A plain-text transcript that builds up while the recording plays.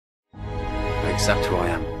accept who I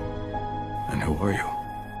am. And who are you?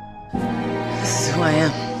 This is who I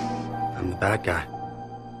am. I'm the bad guy.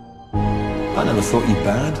 I never thought you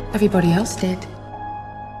bad. Everybody else did.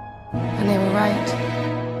 And they were right.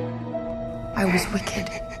 I was wicked.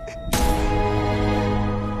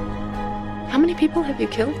 How many people have you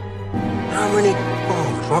killed? How many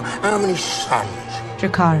bombs, what? How many sons?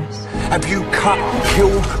 Dracarys. Have you cut,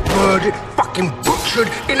 killed, murdered, fucking butchered,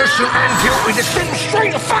 innocent and guilty to send them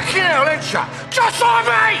straight to fucking hell, ain't ya? Just like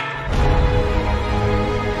me!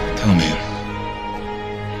 Tell me,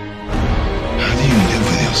 how do you live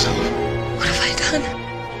with yourself? What have I done?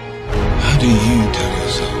 How do you tell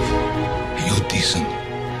yourself that you're decent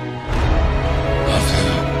after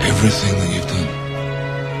everything that you've done?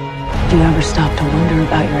 Do you ever stop to wonder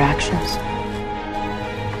about your actions?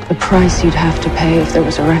 The price you'd have to pay if there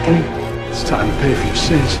was a reckoning? It's time to pay for your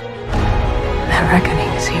sins. That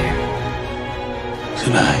reckoning is here.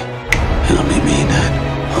 Tonight, it'll be me, Dad,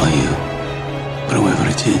 or you. But whoever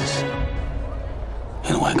it is,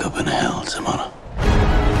 he'll wake up in hell tomorrow.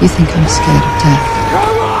 You think I'm scared of death?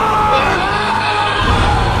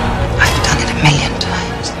 I've done it 1,000,000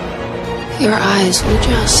 times. Your eyes were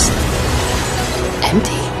just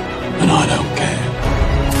empty. And I don't care.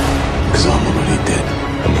 Because I'm already dead.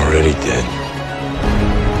 I'm already dead.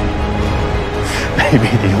 Maybe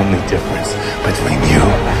the only difference between you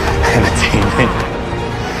and a demon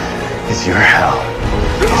is your hell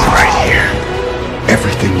is right here.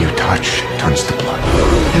 Everything you touch turns to blood.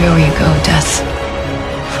 Everywhere you go, death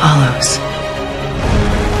follows.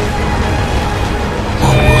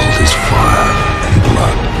 My world is fire and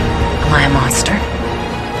blood. Am I a monster?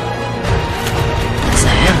 Yes,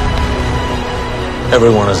 I am.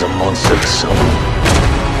 Everyone is a monster to someone.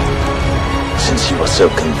 Since you are so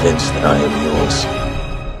convinced that I am yours,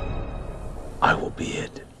 I will be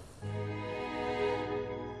it.